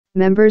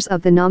Members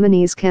of the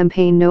nominee's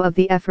campaign know of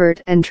the effort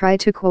and try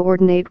to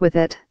coordinate with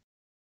it.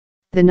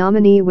 The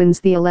nominee wins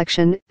the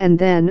election and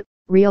then,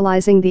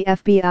 realizing the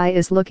FBI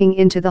is looking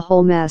into the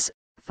whole mess,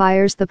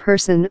 fires the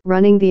person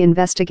running the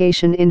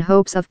investigation in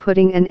hopes of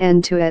putting an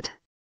end to it.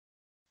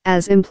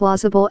 As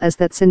implausible as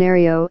that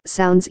scenario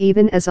sounds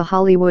even as a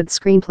Hollywood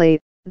screenplay,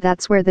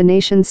 that's where the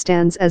nation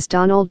stands as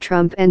Donald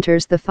Trump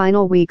enters the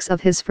final weeks of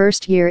his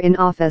first year in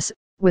office,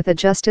 with a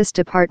Justice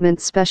Department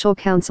special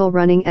counsel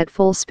running at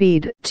full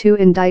speed, 2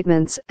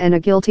 indictments and a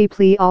guilty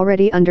plea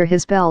already under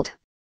his belt.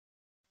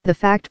 The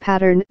fact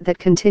pattern that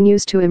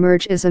continues to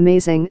emerge is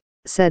amazing,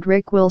 said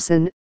Rick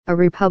Wilson, a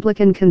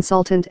Republican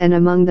consultant and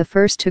among the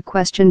first to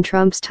question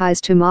Trump's ties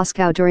to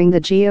Moscow during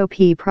the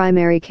GOP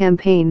primary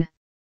campaign.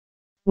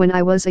 When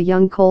I was a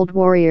young Cold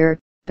Warrior,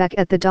 back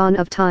at the dawn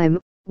of time,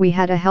 we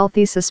had a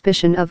healthy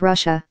suspicion of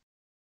Russia.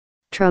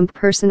 Trump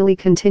personally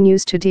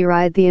continues to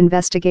deride the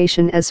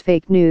investigation as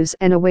fake news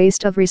and a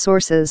waste of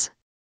resources.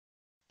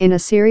 In a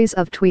series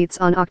of tweets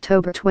on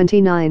October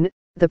 29,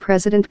 the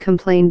president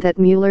complained that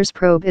Mueller's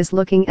probe is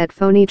looking at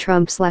phony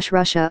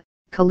Trump/Russia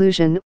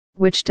collusion,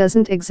 which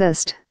doesn't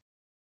exist.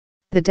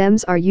 The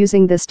Dems are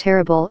using this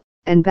terrible,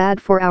 and bad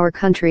for our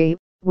country,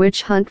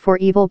 witch hunt for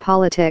evil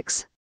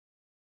politics.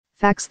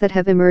 Facts that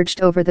have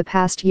emerged over the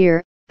past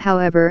year,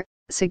 however,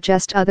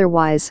 suggest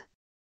otherwise.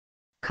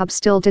 Cobb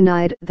still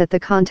denied that the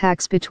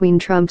contacts between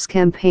Trump's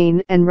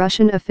campaign and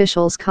Russian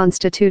officials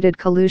constituted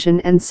collusion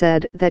and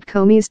said that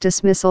Comey's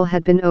dismissal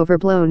had been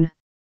overblown.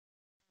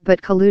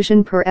 But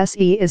collusion per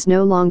se is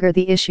no longer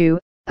the issue,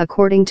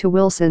 according to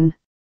Wilson.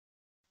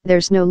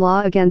 There's no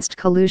law against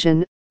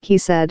collusion, he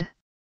said.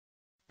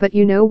 But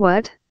you know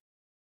what?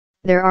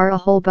 There are a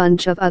whole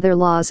bunch of other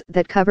laws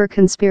that cover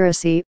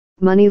conspiracy,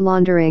 money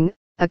laundering,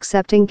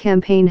 accepting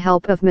campaign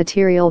help of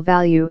material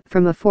value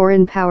from a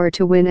foreign power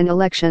to win an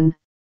election.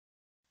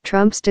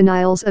 Trump's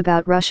denials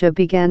about Russia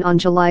began on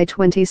July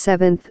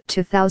 27,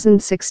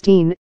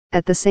 2016,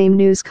 at the same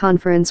news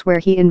conference where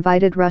he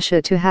invited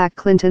Russia to hack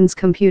Clinton's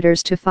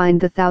computers to find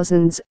the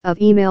thousands of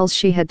emails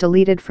she had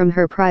deleted from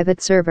her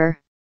private server.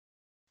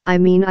 I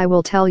mean, I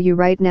will tell you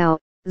right now,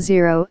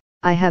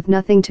 I have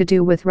nothing to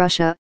do with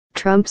Russia,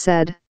 Trump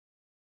said.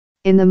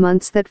 In the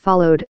months that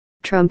followed,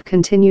 Trump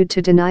continued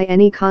to deny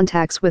any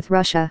contacts with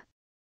Russia.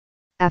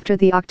 After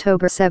the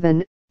October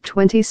 7,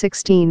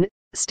 2016,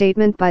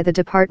 statement by the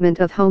Department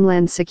of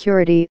Homeland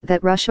Security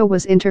that Russia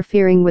was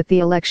interfering with the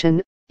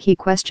election, he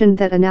questioned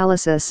that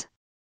analysis.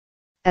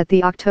 At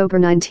the October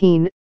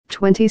 19,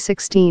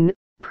 2016,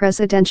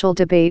 presidential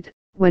debate,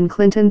 when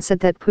Clinton said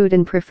that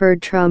Putin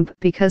preferred Trump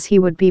because he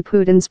would be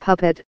Putin's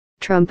puppet,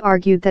 Trump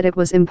argued that it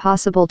was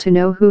impossible to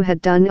know who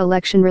had done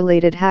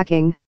election-related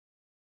hacking.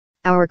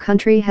 Our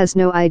country has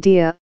no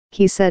idea,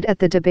 he said at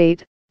the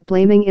debate,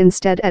 blaming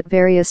instead at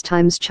various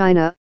times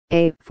China,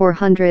 a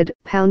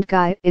 400-pound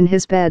guy in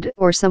his bed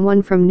or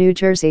someone from New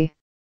Jersey.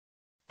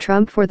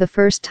 Trump for the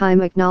first time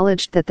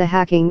acknowledged that the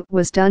hacking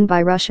was done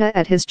by Russia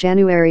at his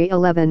January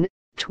 11,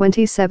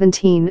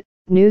 2017,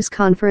 news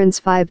conference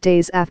 5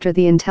 days after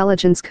the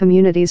intelligence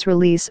community's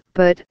release,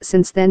 but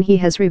since then he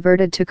has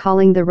reverted to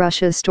calling the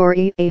Russia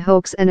story a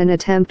hoax and an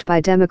attempt by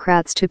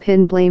Democrats to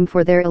pin blame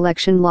for their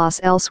election loss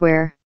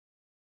elsewhere.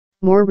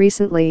 More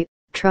recently,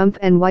 Trump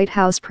and White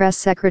House Press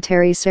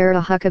Secretary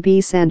Sarah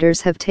Huckabee Sanders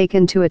have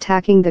taken to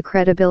attacking the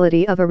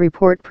credibility of a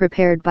report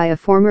prepared by a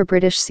former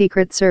British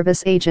Secret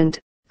Service agent,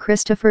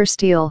 Christopher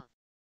Steele.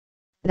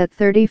 That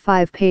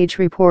 35-page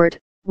report,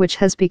 which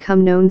has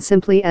become known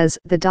simply as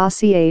the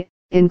dossier,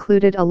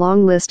 included a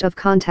long list of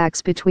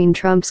contacts between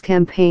Trump's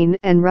campaign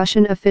and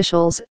Russian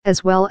officials,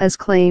 as well as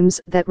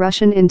claims that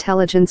Russian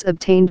intelligence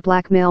obtained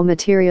blackmail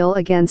material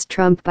against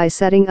Trump by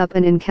setting up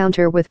an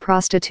encounter with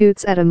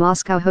prostitutes at a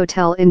Moscow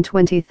hotel in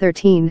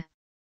 2013.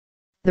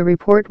 The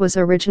report was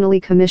originally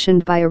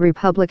commissioned by a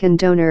Republican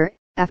donor.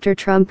 After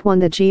Trump won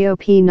the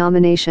GOP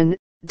nomination,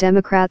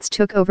 Democrats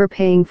took over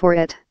paying for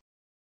it.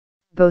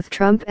 Both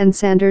Trump and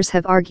Sanders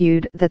have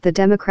argued that the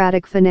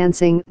Democratic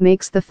financing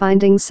makes the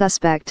findings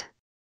suspect.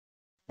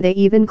 They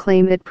even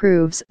claim it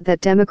proves that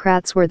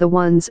Democrats were the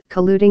ones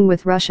colluding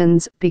with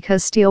Russians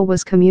because Steele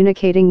was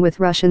communicating with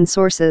Russian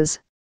sources.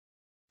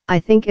 I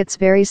think it's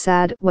very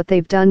sad what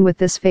they've done with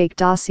this fake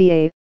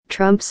dossier,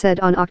 Trump said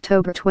on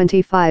October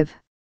 25.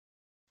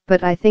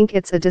 But I think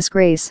it's a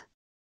disgrace.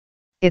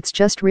 It's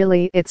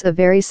a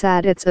very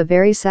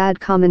sad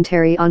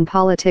commentary on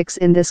politics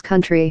in this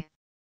country.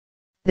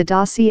 The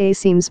dossier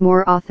seems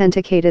more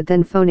authenticated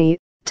than phony,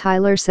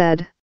 Tyler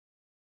said.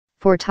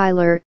 For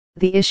Tyler,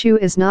 the issue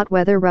is not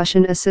whether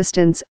Russian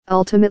assistance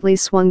ultimately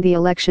swung the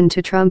election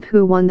to Trump,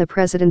 who won the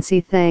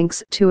presidency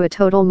thanks to a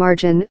total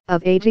margin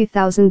of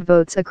 80,000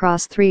 votes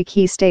across 3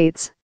 key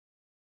states.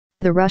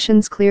 The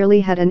Russians clearly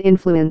had an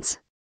influence.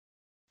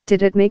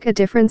 Did it make a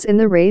difference in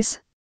the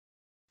race?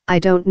 I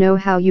don't know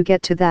how you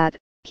get to that,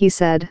 he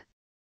said.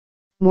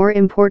 More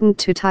important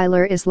to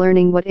Tyler is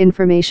learning what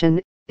information,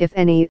 if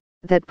any,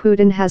 that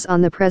Putin has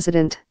on the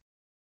president.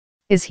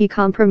 Is he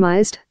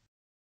compromised?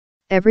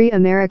 Every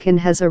American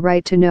has a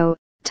right to know,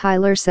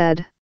 Tyler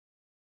said.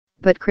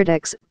 But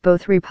critics,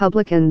 both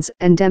Republicans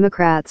and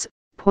Democrats,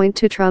 point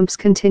to Trump's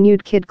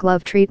continued kid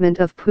glove treatment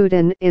of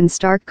Putin in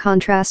stark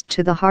contrast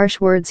to the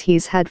harsh words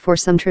he's had for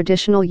some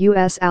traditional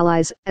U.S.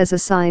 allies, as a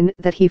sign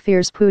that he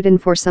fears Putin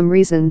for some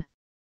reason.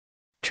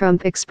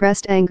 Trump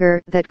expressed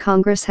anger that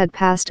Congress had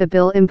passed a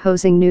bill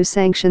imposing new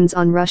sanctions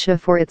on Russia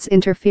for its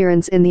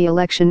interference in the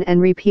election and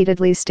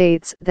repeatedly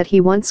states that he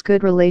wants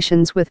good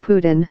relations with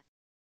Putin.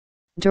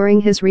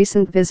 During his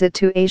recent visit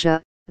to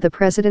Asia, the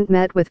president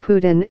met with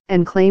Putin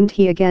and claimed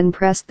he again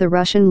pressed the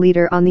Russian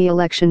leader on the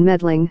election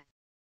meddling.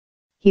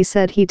 He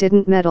said he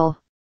didn't meddle.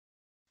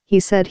 He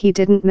said he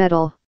didn't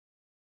meddle.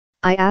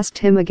 I asked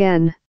him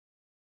again.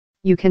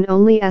 You can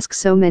only ask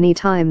so many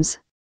times.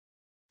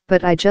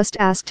 But I just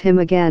asked him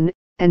again,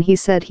 and he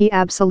said he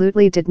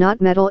absolutely did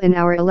not meddle in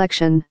our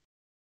election.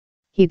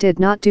 He did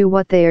not do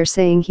what they are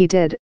saying he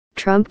did,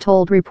 Trump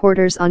told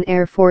reporters on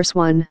Air Force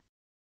One.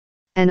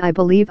 And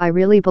I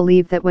really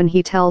believe that when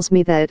he tells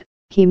me that,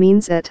 he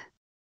means it.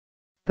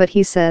 But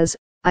he says,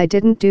 I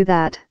didn't do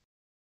that.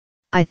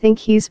 I think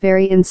he's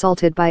very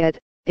insulted by it,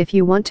 if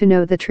you want to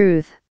know the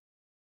truth.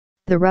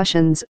 The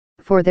Russians,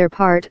 for their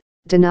part,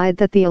 denied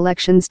that the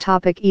elections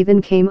topic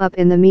even came up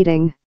in the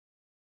meeting.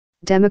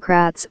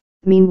 Democrats,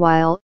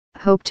 meanwhile,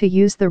 hope to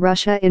use the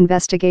Russia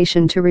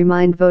investigation to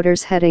remind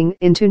voters heading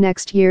into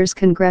next year's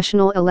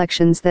congressional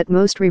elections that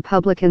most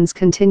Republicans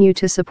continue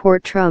to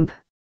support Trump.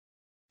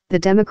 The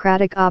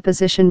Democratic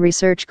opposition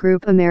research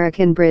group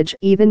American Bridge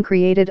even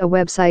created a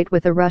website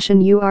with a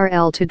Russian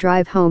URL to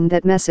drive home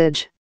that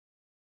message.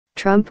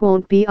 Trump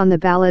won't be on the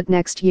ballot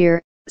next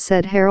year,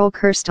 said Harold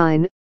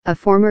Kirstein, a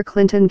former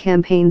Clinton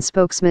campaign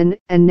spokesman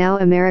and now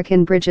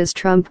American Bridge's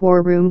Trump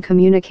War Room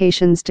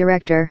communications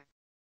director.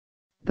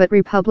 But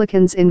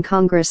Republicans in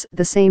Congress,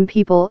 the same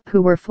people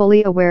who were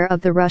fully aware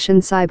of the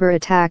Russian cyber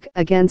attack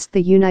against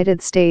the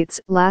United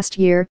States last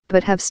year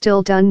but have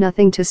still done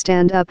nothing to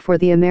stand up for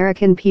the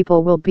American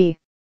people, will be